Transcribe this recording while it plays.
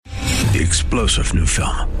The explosive new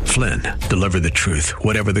film, Flynn, deliver the truth,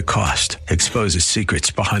 whatever the cost, exposes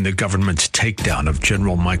secrets behind the government's takedown of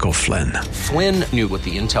General Michael Flynn. Flynn knew what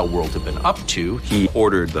the intel world had been up to. He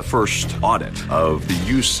ordered the first audit of the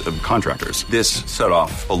use of contractors. This set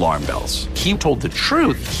off alarm bells. He told the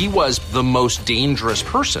truth. He was the most dangerous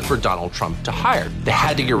person for Donald Trump to hire. They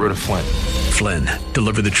had to get rid of Flynn. Flynn,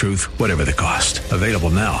 deliver the truth, whatever the cost. Available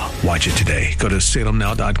now. Watch it today. Go to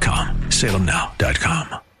salemnow.com.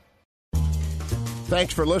 salemnow.com.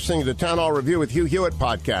 Thanks for listening to the Town Hall Review with Hugh Hewitt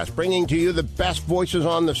podcast, bringing to you the best voices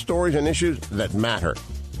on the stories and issues that matter.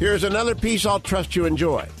 Here's another piece I'll trust you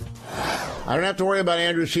enjoy. I don't have to worry about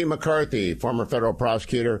Andrew C. McCarthy, former federal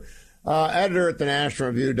prosecutor, editor at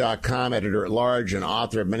thenationalreview.com, editor at large, and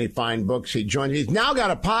author of many fine books. He's now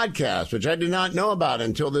got a podcast, which I did not know about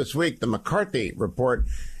until this week, the McCarthy Report.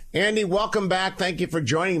 Andy, welcome back. Thank you for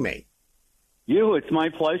joining me. Hugh, it's my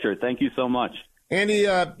pleasure. Thank you so much. Andy,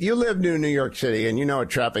 you live near New York City, and you know what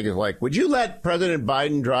traffic is like. Would you let President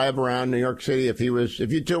Biden drive around New York City if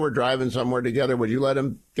you two were driving somewhere together? Would you let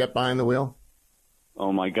him get behind the wheel?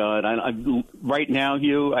 Oh, my God. Right now,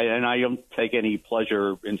 Hugh, and I don't take any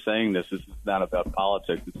pleasure in saying this. This is not about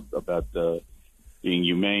politics. It's about being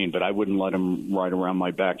humane, but I wouldn't let him ride around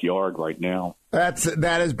my backyard right now.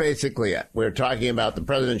 That is basically it. We're talking about the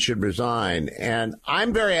president should resign, and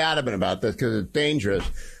I'm very adamant about this because it's dangerous.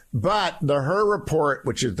 But the Hur report,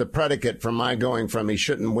 which is the predicate for my going from he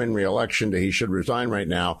shouldn't win re-election to he should resign right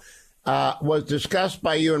now, was discussed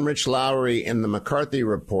by you and Rich Lowry in the McCarthy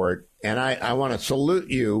report. And I want to salute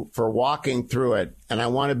you for walking through it. And I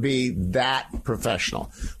want to be that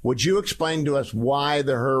professional. Would you explain to us why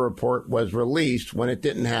the Hur report was released when it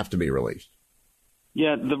didn't have to be released?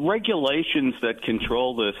 Yeah, the regulations that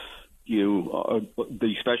control this,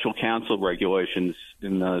 the special counsel regulations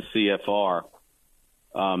in the CFR,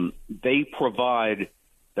 they provide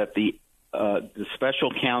that the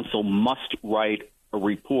special counsel must write a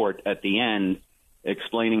report at the end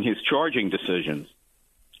explaining his charging decisions.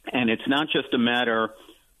 And it's not just a matter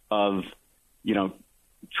of,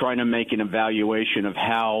 trying to make an evaluation of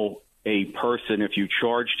how a person, if you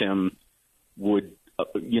charged him, would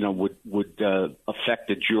affect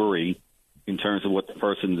a jury in terms of what the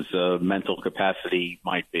person's mental capacity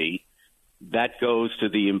might be. That goes to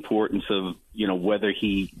the importance of, whether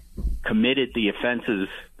he committed the offenses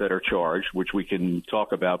that are charged, which we can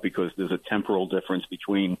talk about because there's a temporal difference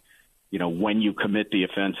between, when you commit the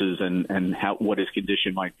offenses and what his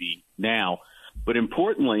condition might be now. But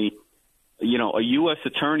importantly, a U.S.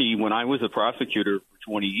 attorney, when I was a prosecutor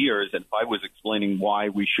for 20 years, and if I was explaining why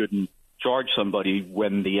we shouldn't charge somebody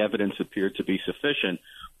when the evidence appeared to be sufficient,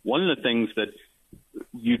 one of the things that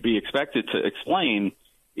you'd be expected to explain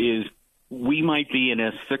is we might be in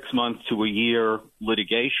a 6 month to a year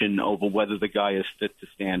litigation over whether the guy is fit to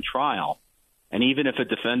stand trial. And even if a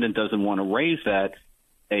defendant doesn't want to raise that,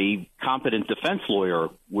 a competent defense lawyer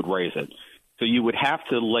would raise it. So you would have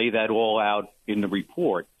to lay that all out in the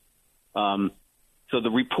report. So the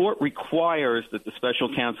report requires that the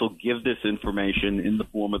special counsel give this information in the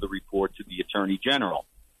form of the report to the Attorney General.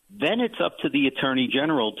 Then it's up to the Attorney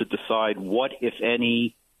General to decide what, if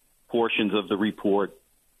any, portions of the report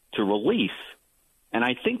to release. And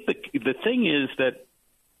I think the thing is that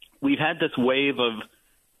we've had this wave of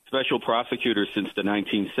special prosecutors since the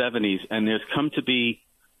 1970s, and there's come to be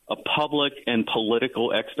a public and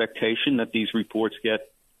political expectation that these reports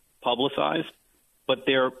get publicized, but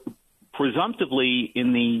they're presumptively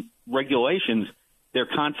in the regulations, they're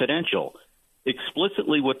confidential.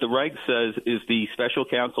 Explicitly what the reg says is the special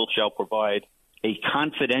counsel shall provide a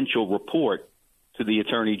confidential report to the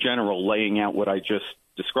Attorney General laying out what I just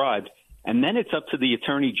described, and then it's up to the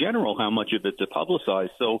Attorney General how much of it to publicize.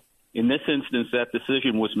 So in this instance, that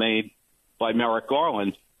decision was made by Merrick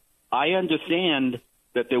Garland. I understand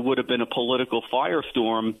that there would have been a political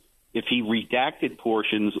firestorm if he redacted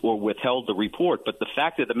portions or withheld the report, but the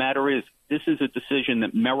fact of the matter is this is a decision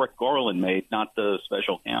that Merrick Garland made, not the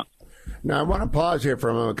special counsel. Now, I want to pause here for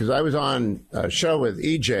a moment because I was on a show with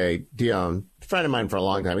E.J. Dionne, a friend of mine for a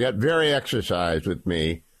long time. He got very exercised with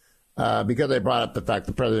me because I brought up the fact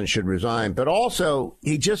the president should resign. But also,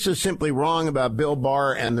 he just is simply wrong about Bill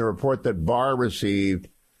Barr and the report that Barr received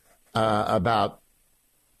from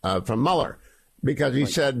Mueller, because he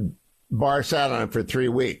said Barr sat on it for 3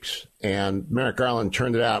 weeks and Merrick Garland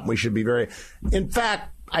turned it out. And we should be in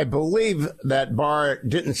fact, I believe that Barr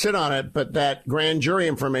didn't sit on it, but that grand jury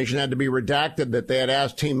information had to be redacted, that they had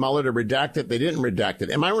asked Team Mueller to redact it. They didn't redact it.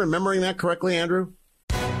 Am I remembering that correctly, Andrew?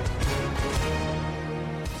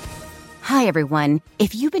 Hi, everyone.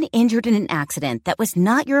 If you've been injured in an accident that was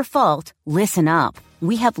not your fault, listen up.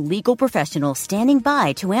 We have legal professionals standing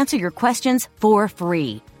by to answer your questions for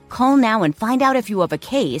free. Call now and find out if you have a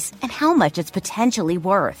case and how much it's potentially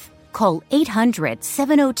worth. Call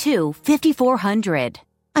 800-702-5400.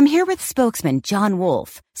 I'm here with spokesman John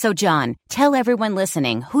Wolf. So, John, tell everyone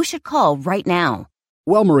listening who should call right now.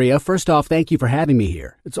 Well, Maria, first off, thank you for having me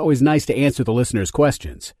here. It's always nice to answer the listeners'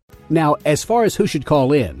 questions. Now, as far as who should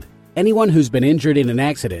call in, anyone who's been injured in an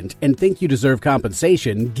accident and think you deserve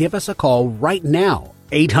compensation, give us a call right now.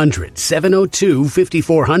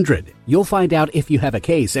 800-702-5400. You'll find out if you have a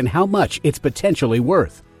case and how much it's potentially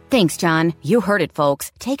worth. Thanks, John. You heard it,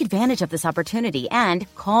 folks. Take advantage of this opportunity and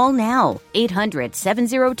call now.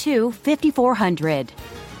 800-702-5400.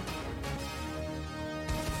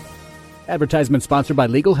 Advertisement sponsored by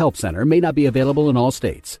Legal Help Center. May not be available in all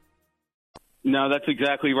states. No, that's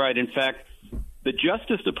exactly right. In fact, the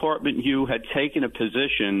Justice Department, Hugh, had taken a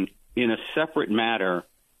position in a separate matter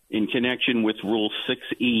in connection with Rule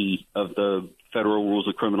 6E of the Federal Rules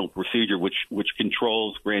of Criminal Procedure, which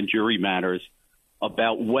controls grand jury matters,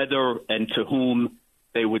 about whether and to whom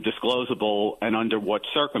they were disclosable and under what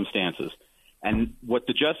circumstances. And what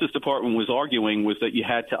the Justice Department was arguing was that you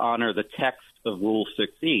had to honor the text of Rule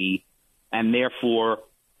 6E, and therefore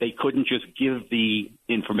they couldn't just give the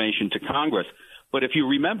information to Congress. But if you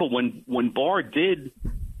remember, when Barr did,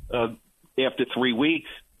 after 3 weeks,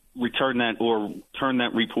 return that or turn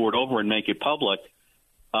that report over and make it public,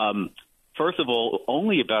 first of all,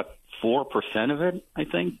 only about 4% of it, I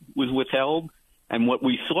think, was withheld. And what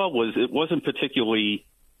we saw was it wasn't particularly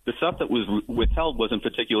 – the stuff that was withheld wasn't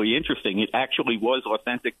particularly interesting. It actually was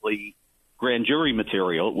authentically grand jury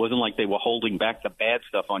material. It wasn't like they were holding back the bad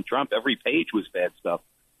stuff on Trump. Every page was bad stuff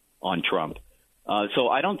on Trump. So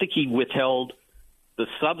I don't think he withheld the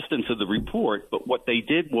substance of the report, but what they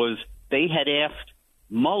did was they had asked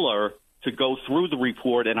Mueller to go through the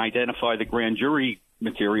report and identify the grand jury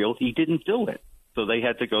material. He didn't do it, so they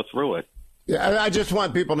had to go through it. Yeah, I just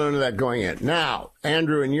want people to know that going in. Now,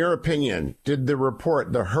 Andrew, in your opinion, did the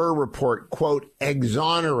report, the Hur report, quote,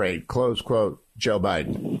 exonerate, close quote, Joe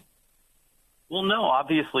Biden? Well, no,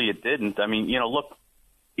 obviously it didn't. I mean, look,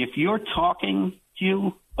 if you're talking,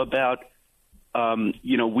 Hugh, about,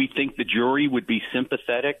 we think the jury would be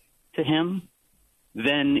sympathetic to him,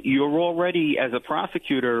 then you're already, as a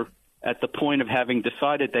prosecutor, at the point of having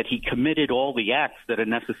decided that he committed all the acts that are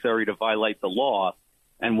necessary to violate the law.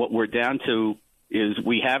 And what we're down to is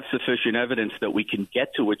we have sufficient evidence that we can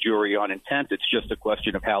get to a jury on intent. It's just a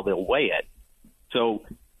question of how they'll weigh it. So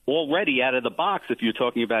already out of the box, if you're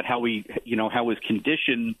talking about how his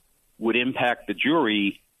condition would impact the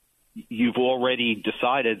jury, you've already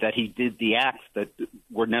decided that he did the acts that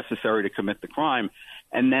were necessary to commit the crime.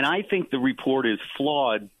 And then I think the report is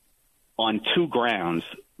flawed on two grounds,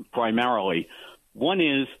 primarily. One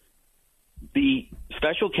is the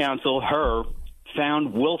special counsel, Hur,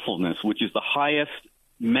 found willfulness, which is the highest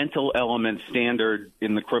mental element standard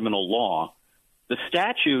in the criminal law. The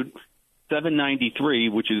statute 793,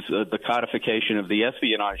 which is the codification of the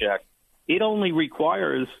Espionage Act, it only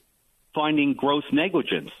requires finding gross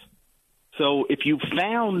negligence. So if you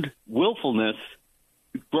found willfulness,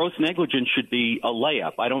 gross negligence should be a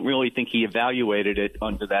layup. I don't really think he evaluated it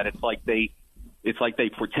under that. It's like they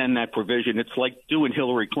pretend that provision. It's like doing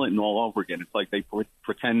Hillary Clinton all over again. It's like they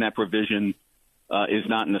pretend that provision is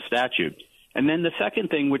not in the statute. And then the second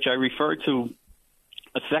thing, which I referred to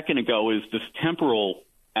a second ago, is this temporal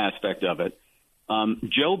aspect of it.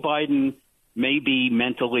 Joe Biden may be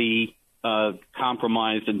mentally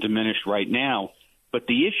compromised and diminished right now, but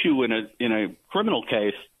the issue in a criminal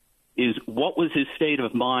case is what was his state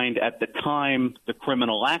of mind at the time the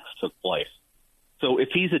criminal acts took place. So if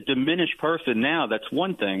he's a diminished person now, that's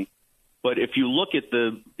one thing. But if you look at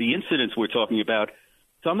the incidents we're talking about,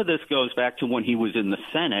 some of this goes back to when he was in the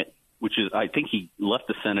Senate, which is, I think he left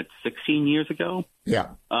the Senate 16 years ago.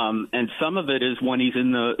 Yeah. And some of it is when he's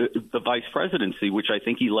in the vice presidency, which I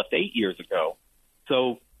think he left 8 years ago.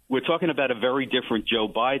 So we're talking about a very different Joe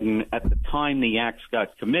Biden at the time the acts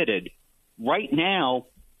got committed. Right now,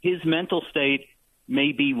 his mental state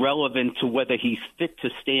may be relevant to whether he's fit to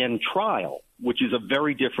stand trial, which is a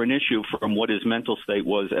very different issue from what his mental state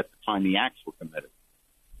was at the time the acts were committed.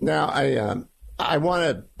 Now, I want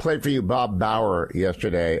to play for you Bob Bauer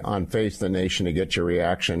yesterday on Face the Nation to get your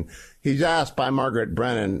reaction. He's asked by Margaret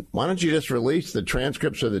Brennan, why don't you just release the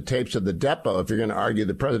transcripts of the tapes of the depot if you're going to argue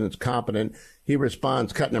the president's competent? He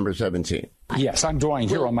responds, cut number 17. Yes, I'm drawing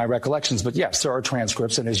here on my recollections, but yes, there are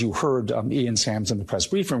transcripts. And as you heard Ian Sams in the press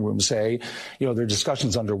briefing room say, there are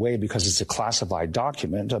discussions underway because it's a classified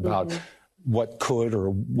document about what could or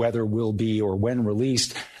whether will be or when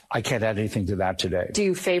released, I can't add anything to that today. Do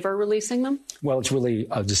you favor releasing them? Well, it's really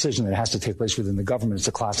a decision that has to take place within the government. It's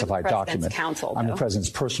a classified document. Counsel, I'm the president's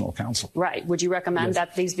personal counsel. Right. Would you recommend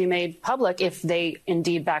that these be made public if they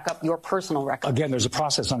indeed back up your personal record? Again, there's a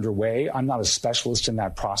process underway. I'm not a specialist in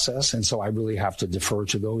that process, and so I really have to defer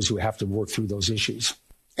to those who have to work through those issues.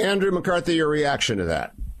 Andrew McCarthy, your reaction to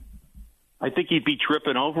that? I think he'd be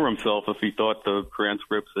tripping over himself if he thought the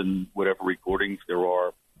transcripts and whatever recordings there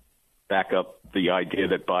are back up the idea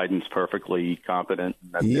that Biden's perfectly competent.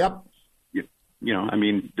 Yep. I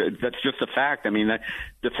mean, that's just a fact. I mean, that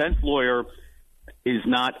defense lawyer is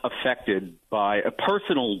not affected by a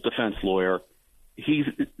personal defense lawyer.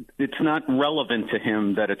 It's not relevant to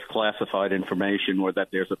him that it's classified information or that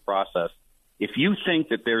there's a process. If you think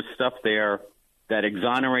that there's stuff there that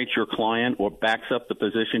exonerates your client or backs up the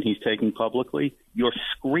position he's taking publicly, you're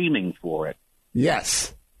screaming for it.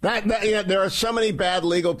 Yes. There are so many bad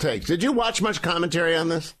legal takes. Did you watch much commentary on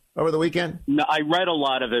this over the weekend? No, I read a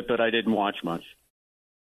lot of it, but I didn't watch much.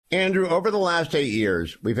 Andrew, over the last 8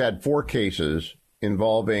 years, we've had 4 cases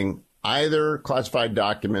involving either classified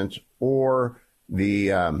documents or the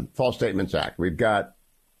False Statements Act. We've got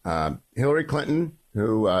Hillary Clinton,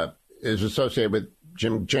 who is associated with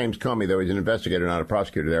James Comey, though he's an investigator, not a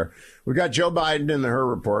prosecutor there. We've got Joe Biden and the Hur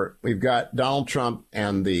report. We've got Donald Trump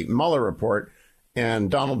and the Mueller report,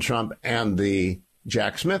 and Donald Trump and the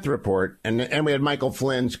Jack Smith report, and we had Michael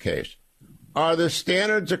Flynn's case. Are the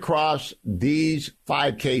standards across these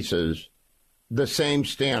 5 cases the same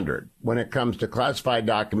standard when it comes to classified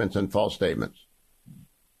documents and false statements?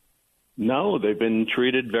 No, they've been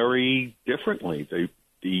treated very differently.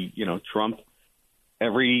 Trump,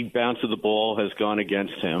 every bounce of the ball has gone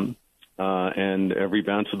against him, and every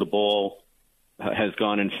bounce of the ball has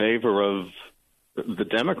gone in favor of the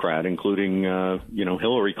Democrat, including,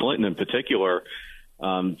 Hillary Clinton in particular,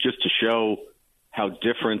 just to show how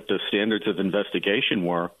different the standards of investigation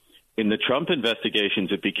were. In the Trump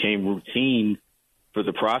investigations, it became routine for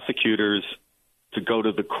the prosecutors to go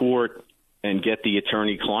to the court and get the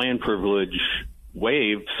attorney-client privilege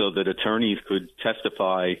waived so that attorneys could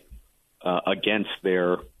testify against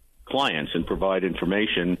their clients and provide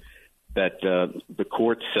information that the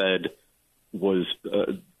court said was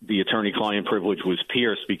the attorney-client privilege was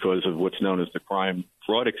pierced because of what's known as the crime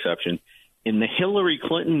fraud exception. In the Hillary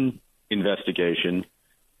Clinton investigation,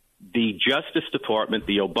 the Justice Department,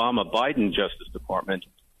 the Obama-Biden Justice Department,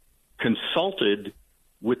 consulted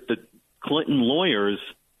with the Clinton lawyers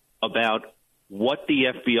about what the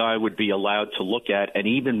FBI would be allowed to look at and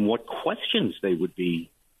even what questions they would be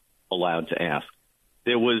allowed to ask.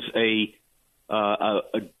 There was a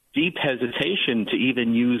deep hesitation to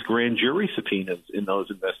even use grand jury subpoenas in those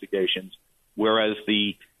investigations, whereas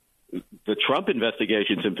the Trump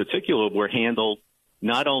investigations in particular were handled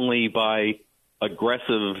not only by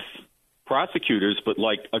aggressive prosecutors, but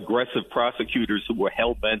like aggressive prosecutors who were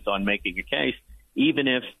hell-bent on making a case, even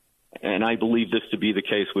if, and I believe this to be the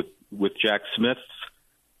case with Jack Smith's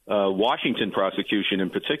Washington prosecution in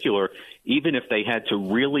particular, even if they had to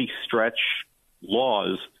really stretch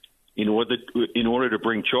laws in order to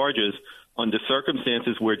bring charges under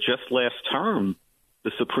circumstances where just last term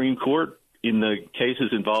the Supreme Court, in the cases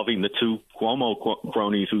involving the 2 Cuomo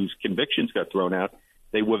cronies whose convictions got thrown out,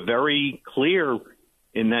 they were very clear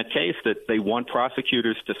in that case that they want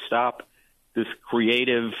prosecutors to stop this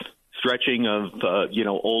creative stretching of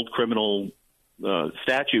old criminal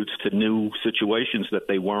statutes to new situations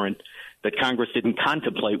that Congress didn't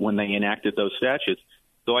contemplate when they enacted those statutes.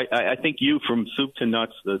 So I think from soup to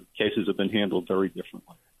nuts, the cases have been handled very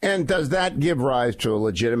differently. And does that give rise to a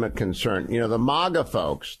legitimate concern? The MAGA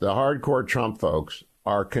folks, the hardcore Trump folks,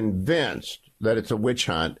 are convinced that it's a witch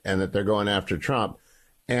hunt and that they're going after Trump.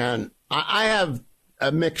 And I have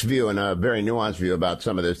a mixed view and a very nuanced view about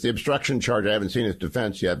some of this. The obstruction charge, I haven't seen his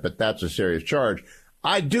defense yet, but that's a serious charge.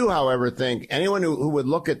 I do, however, think anyone who would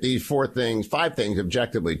look at these 5 things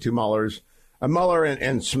objectively, 2 Muellers, Mueller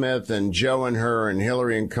and Smith and Joe and Hur and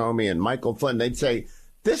Hillary and Comey and Michael Flynn, they'd say,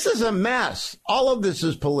 this is a mess. All of this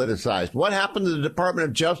is politicized. What happened to the Department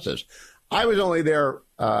of Justice? I was only there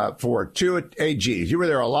for 2 AGs. You were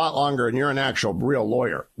there a lot longer, and you're an actual real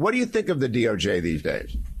lawyer. What do you think of the DOJ these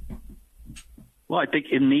days? Well, I think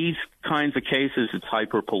in these kinds of cases, it's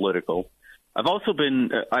hyper-political. I've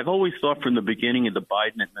always thought from the beginning of the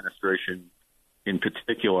Biden administration in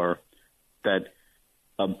particular that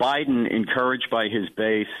Biden, encouraged by his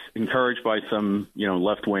base, encouraged by some,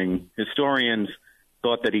 left-wing historians,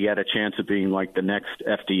 thought that he had a chance of being like the next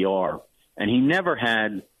FDR. And he never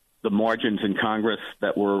had the margins in Congress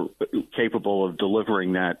that were capable of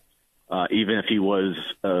delivering that even if he was,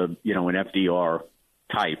 an FDR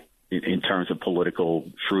type in terms of political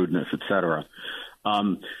shrewdness, et cetera.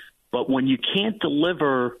 But when you can't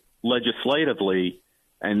deliver legislatively,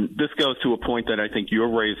 and this goes to a point that I think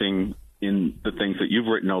you're raising in the things that you've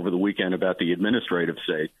written over the weekend about the administrative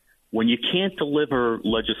state, when you can't deliver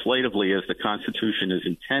legislatively as the Constitution is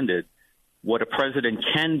intended, what a president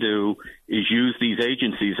can do is use these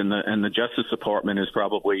agencies, and the Justice Department is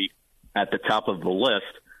probably at the top of the list,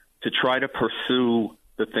 to try to pursue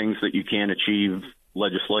the things that you can't achieve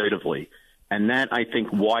legislatively. And that, I think,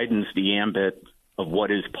 widens the ambit of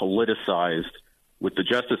what is politicized with the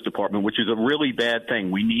Justice Department, which is a really bad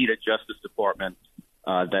thing. We need a Justice Department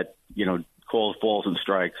that, calls balls and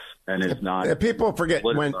strikes and is not. People forget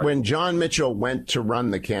when John Mitchell went to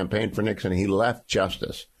run the campaign for Nixon, he left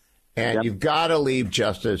justice. And You've got to leave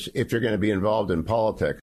justice if you're going to be involved in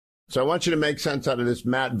politics. So I want you to make sense out of this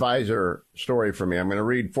Matt Visor story for me. I'm going to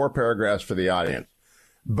read 4 paragraphs for the audience.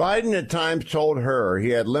 Biden at times told her he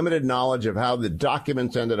had limited knowledge of how the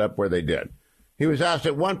documents ended up where they did. He was asked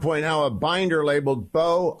at one point how a binder labeled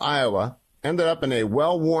Bo, Iowa, ended up in a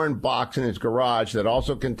well-worn box in his garage that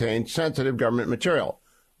also contained sensitive government material.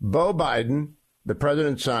 Bo Biden, the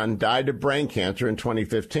president's son, died of brain cancer in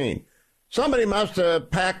 2015. Somebody must have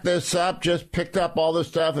packed this up, just picked up all this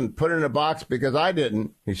stuff and put it in a box because I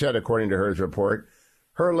didn't, he said, according to Her's report.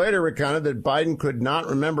 Her later recounted that Biden could not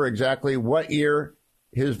remember exactly what year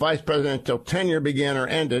his vice presidential tenure began or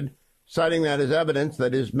ended, citing that as evidence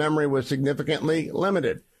that his memory was significantly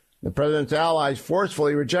limited. The president's allies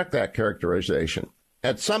forcefully reject that characterization.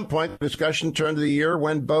 At some point, the discussion turned to the year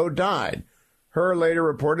when Bo died. Her later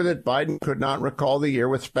reported that Biden could not recall the year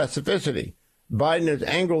with specificity. Biden has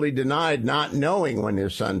angrily denied not knowing when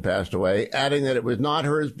his son passed away, adding that it was not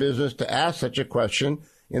her business to ask such a question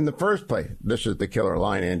in the first place. This is the killer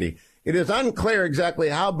line, Andy. It is unclear exactly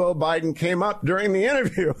how Bo Biden came up during the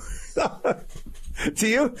interview. Do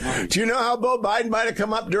you know how Bo Biden might have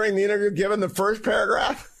come up during the interview, given the first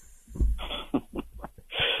paragraph?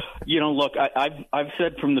 Look, I've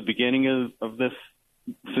said from the beginning of this,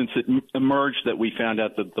 since it emerged that we found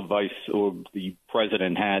out that the vice or the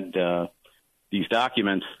president had these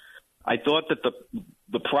documents, I thought that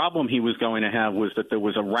the problem he was going to have was that there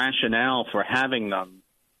was a rationale for having them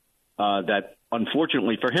that,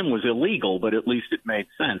 unfortunately for him, was illegal, but at least it made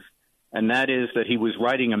sense. And that is that he was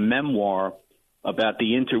writing a memoir about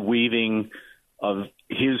the interweaving of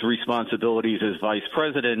his responsibilities as vice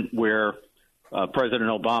president, where President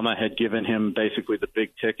Obama had given him basically the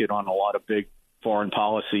big ticket on a lot of big foreign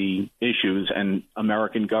policy issues and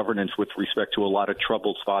American governance with respect to a lot of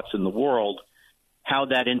troubled spots in the world, how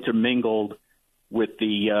that intermingled with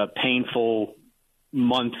the painful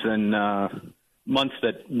months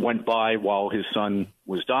that went by while his son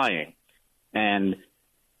was dying. And,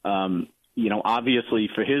 obviously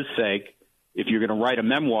for his sake, if you're going to write a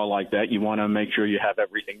memoir like that, you want to make sure you have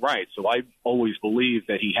everything right. So I always believed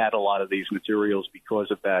that he had a lot of these materials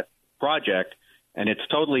because of that project. And it's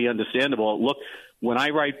totally understandable. Look, when I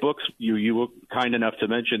write books, you were kind enough to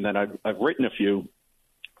mention that I've written a few.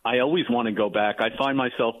 I always want to go back. I find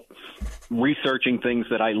myself researching things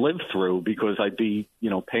that I lived through because I'd be,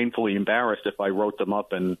 painfully embarrassed if I wrote them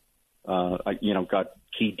up and, got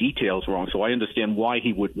key details wrong. So I understand why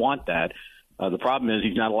he would want that. The problem is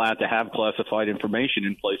he's not allowed to have classified information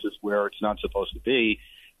in places where it's not supposed to be.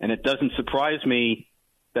 And it doesn't surprise me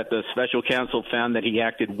that the special counsel found that he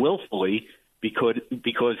acted willfully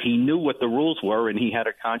because he knew what the rules were and he had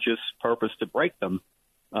a conscious purpose to break them.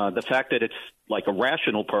 The fact that it's like a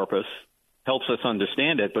rational purpose helps us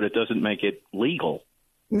understand it, but it doesn't make it legal.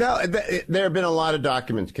 No, there have been a lot of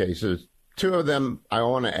documents cases. 2 of them I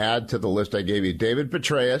want to add to the list I gave you. David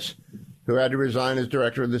Petraeus, who had to resign as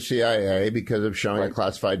director of the CIA because of showing a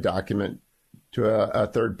classified document to a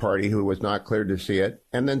third party who was not cleared to see it.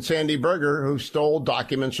 And then Sandy Berger, who stole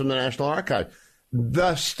documents from the National Archives.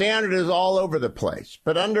 The standard is all over the place.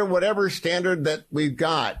 But under whatever standard that we've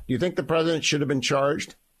got, do you think the president should have been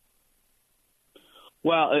charged?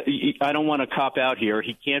 Well, I don't want to cop out here.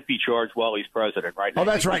 He can't be charged while he's president, right? Oh,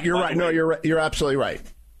 that's right. You're right. No, you're absolutely right.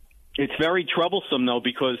 It's very troublesome, though,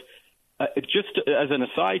 because just as an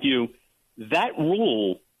aside, that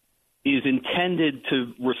rule is intended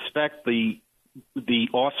to respect the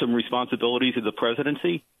awesome responsibilities of the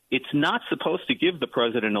presidency. It's not supposed to give the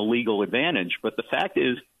president a legal advantage. But the fact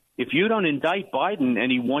is, if you don't indict Biden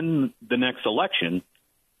and he won the next election,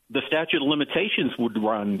 the statute of limitations would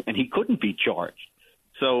run and he couldn't be charged.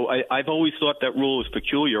 So I've always thought that rule is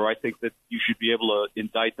peculiar. I think that you should be able to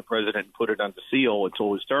indict the president and put it under seal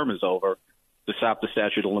until his term is over to stop the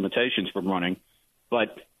statute of limitations from running.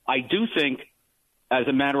 But I do think as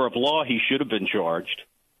a matter of law, he should have been charged.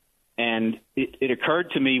 And it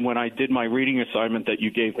occurred to me when I did my reading assignment that you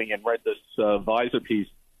gave me and read this Visor piece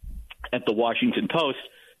at the Washington Post.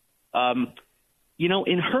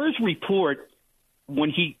 In Herr's report, when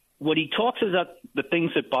he talks about the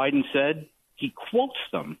things that Biden said, he quotes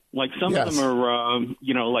them. Like some of them are,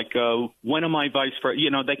 when am I vice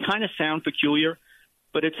president? They kind of sound peculiar,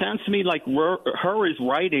 but it sounds to me like Herr is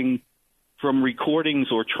writing from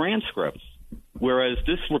recordings or transcripts, whereas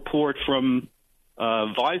this report from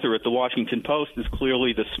Visor at the Washington Post is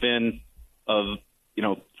clearly the spin of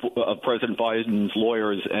President Biden's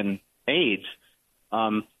lawyers and aides.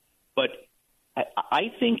 But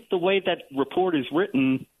I think the way that report is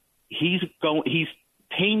written, he's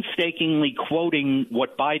painstakingly quoting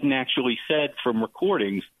what Biden actually said from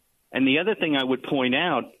recordings. And the other thing I would point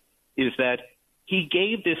out is that he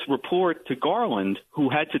gave this report to Garland, who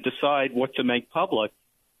had to decide what to make public.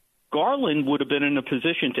 Garland would have been in a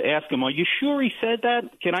position to ask him, "Are you sure he said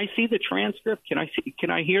that? Can I see the transcript? Can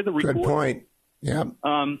I hear the report?" Good point. Yeah.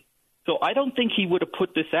 So I don't think he would have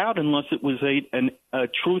put this out unless it was a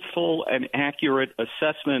truthful and accurate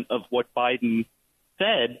assessment of what Biden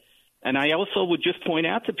said. And I also would just point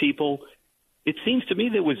out to people, it seems to me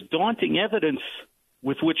there was daunting evidence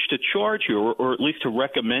with which to charge you, or at least to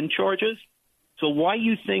recommend charges. So why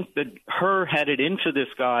you think that Herr had it into this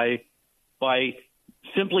guy by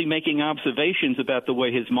simply making observations about the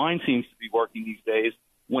way his mind seems to be working these days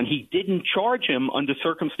when he didn't charge him under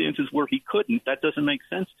circumstances where he couldn't? That doesn't make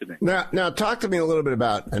sense to me. Now talk to me a little bit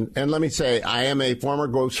about, and let me say, I am a former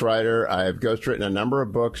ghostwriter. I've ghostwritten a number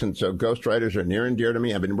of books, and so ghostwriters are near and dear to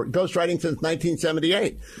me. I've been ghostwriting since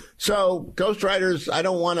 1978. So ghostwriters, I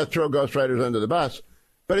don't want to throw ghostwriters under the bus,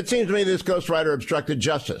 but it seems to me this ghostwriter obstructed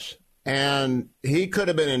justice. And he could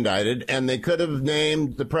have been indicted, and they could have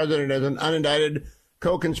named the president as an unindicted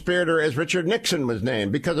co-conspirator, as Richard Nixon was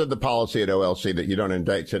named, because of the policy at OLC that you don't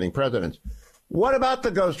indict sitting presidents. What about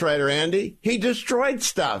the ghostwriter, Andy? He destroyed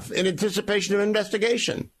stuff in anticipation of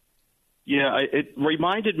investigation. Yeah, it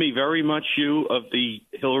reminded me very much, Hugh, of the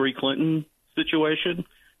Hillary Clinton situation,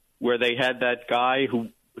 where they had that guy who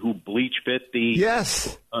bleach bit the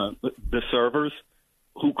servers,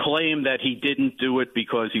 who claimed that he didn't do it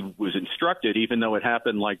because he was instructed, even though it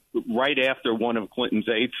happened like right after one of Clinton's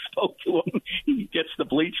aides spoke to him. He gets the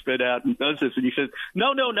bleach bit out and does this, and he says,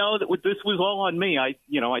 no, this was all on me. I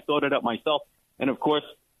thought it up myself. And of course,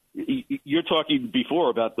 you're talking before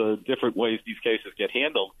about the different ways these cases get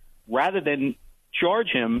handled. Rather than charge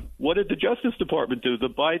him, what did the Justice Department do? The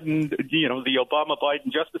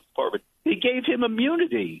Obama-Biden Justice Department, they gave him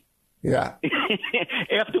immunity. Yeah.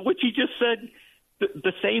 After which he just said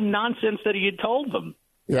the same nonsense that he had told them.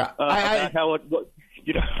 Yeah. About how it was,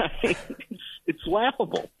 it's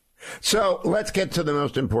laughable. So let's get to the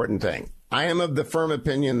most important thing. I am of the firm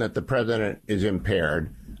opinion that the president is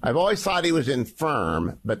impaired. I've always thought he was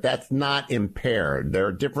infirm, but that's not impaired. There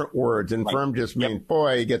are different words. Infirm just means,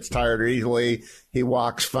 boy, he gets tired easily. He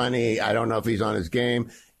walks funny. I don't know if he's on his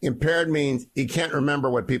game. Impaired means he can't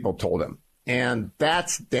remember what people told him. And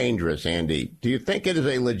that's dangerous, Andy. Do you think it is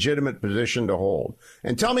a legitimate position to hold?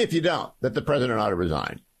 And tell me if you don't, that the president ought to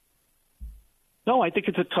resign. No, I think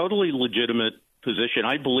it's a totally legitimate position.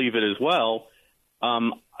 I believe it as well.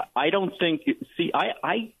 I don't think –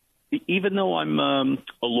 I even though I'm a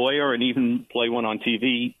lawyer and even play one on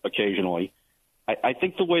TV occasionally, I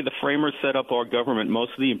think the way the framers set up our government,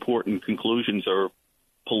 most of the important conclusions are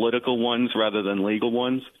political ones rather than legal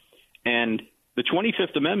ones. And the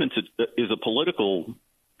 25th Amendment is a political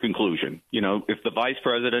conclusion. If the vice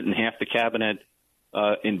president and half the cabinet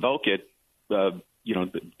invoke it, the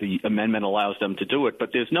amendment allows them to do it.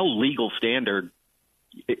 But there's no legal standard.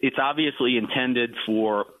 It's obviously intended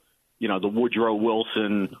for, the Woodrow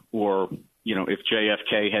Wilson or, if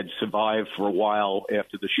JFK had survived for a while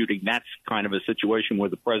after the shooting, that's kind of a situation where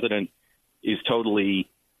the president is totally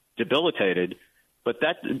debilitated. But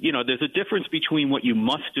that, there's a difference between what you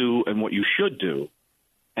must do and what you should do.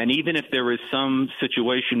 And even if there is some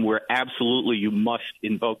situation where absolutely you must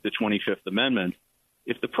invoke the 25th Amendment,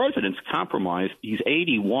 if the president's compromised, he's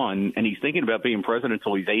 81 and he's thinking about being president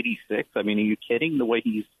until he's 86. I mean, are you kidding the way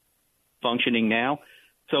he's functioning now?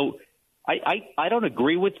 So I don't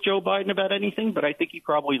agree with Joe Biden about anything, but I think he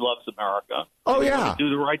probably loves America. Oh, yeah. Do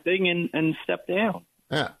the right thing and step down.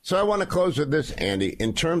 Yeah. So I want to close with this, Andy.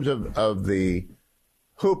 In terms of the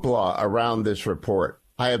hoopla around this report,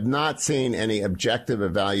 I have not seen any objective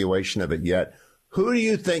evaluation of it yet. Who do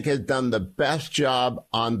you think has done the best job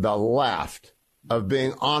on the left of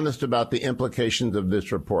being honest about the implications of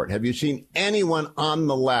this report? Have you seen anyone on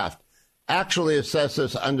the left actually assess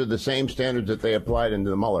this under the same standards that they applied into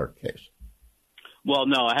the Mueller case? Well,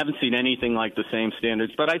 no, I haven't seen anything like the same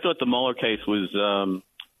standards, but I thought the Mueller case was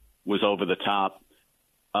over the top.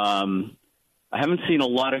 I haven't seen a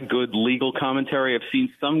lot of good legal commentary. I've seen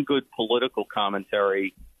some good political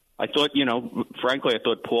commentary. I thought, frankly, I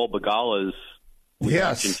thought Paul Begala's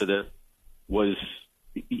reaction to this was,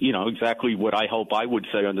 exactly what I hope I would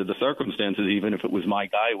say under the circumstances, even if it was my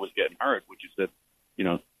guy who was getting hurt, which is that,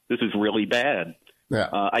 this is really bad. Yeah.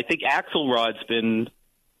 I think Axelrod's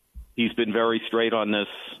he's been very straight on this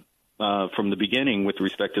from the beginning with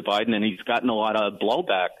respect to Biden, and he's gotten a lot of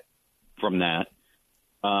blowback from that.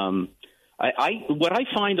 What I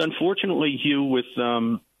find, unfortunately, Hugh,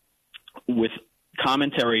 with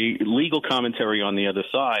commentary, legal commentary on the other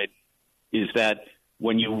side, is that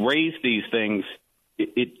when you raise these things,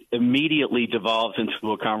 it immediately devolves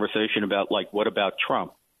into a conversation about, what about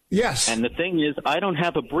Trump? Yes. And the thing is, I don't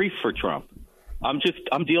have a brief for Trump. I'm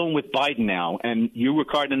dealing with Biden now, and you were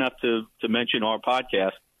kind enough to mention our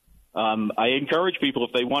podcast. I encourage people,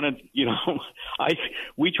 if they want to,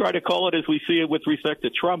 we try to call it as we see it with respect to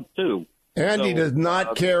Trump, too. Andy does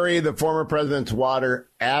not carry the former president's water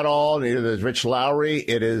at all. Neither does Rich Lowry.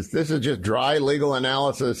 This is just dry legal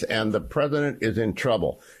analysis, and the president is in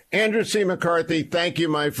trouble. Andrew C. McCarthy, thank you,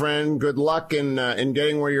 my friend. Good luck in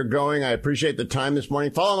getting where you're going. I appreciate the time this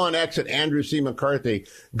morning. Follow him on X at Andrew C. McCarthy.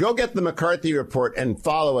 Go get the McCarthy Report and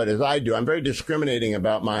follow it as I do. I'm very discriminating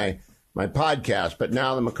about my podcast, but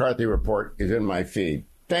now the McCarthy Report is in my feed.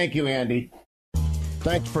 Thank you, Andy.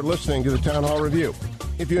 Thanks for listening to the Town Hall Review.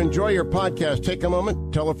 If you enjoy your podcast, take a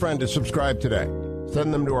moment, tell a friend to subscribe today.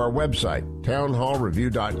 Send them to our website,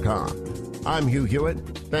 townhallreview.com. I'm Hugh Hewitt.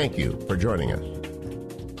 Thank you for joining us.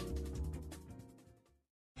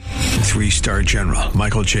 3-star General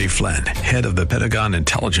Michael J. Flynn, head of the Pentagon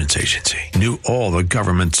Intelligence Agency, knew all the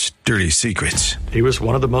government's dirty secrets. He was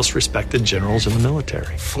one of the most respected generals in the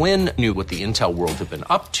military. Flynn knew what the intel world had been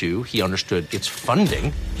up to. He understood its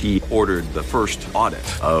funding. He ordered the first audit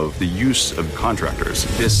of the use of contractors.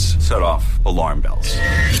 This set off alarm bells.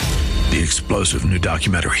 The explosive new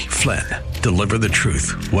documentary, Flynn, Deliver the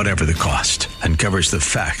Truth, Whatever the Cost, uncovers the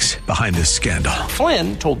facts behind this scandal.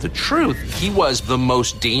 Flynn told the truth. He was the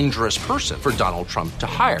most dangerous person for Donald Trump to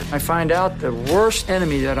hire. I find out the worst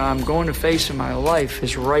enemy that I'm going to face in my life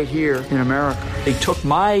is right here in America. They took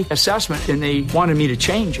my assessment and they wanted me to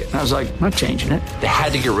change it. And I was like, I'm not changing it. They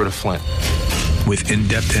had to get rid of Flynn. With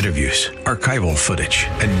in-depth interviews, archival footage,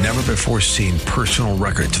 and never-before-seen personal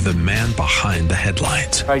records of the man behind the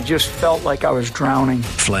headlines. I just felt like I was drowning.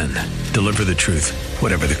 Flynn, Deliver the Truth,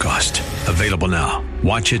 Whatever the Cost. Available now.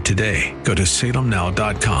 Watch it today. Go to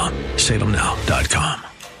salemnow.com. salemnow.com.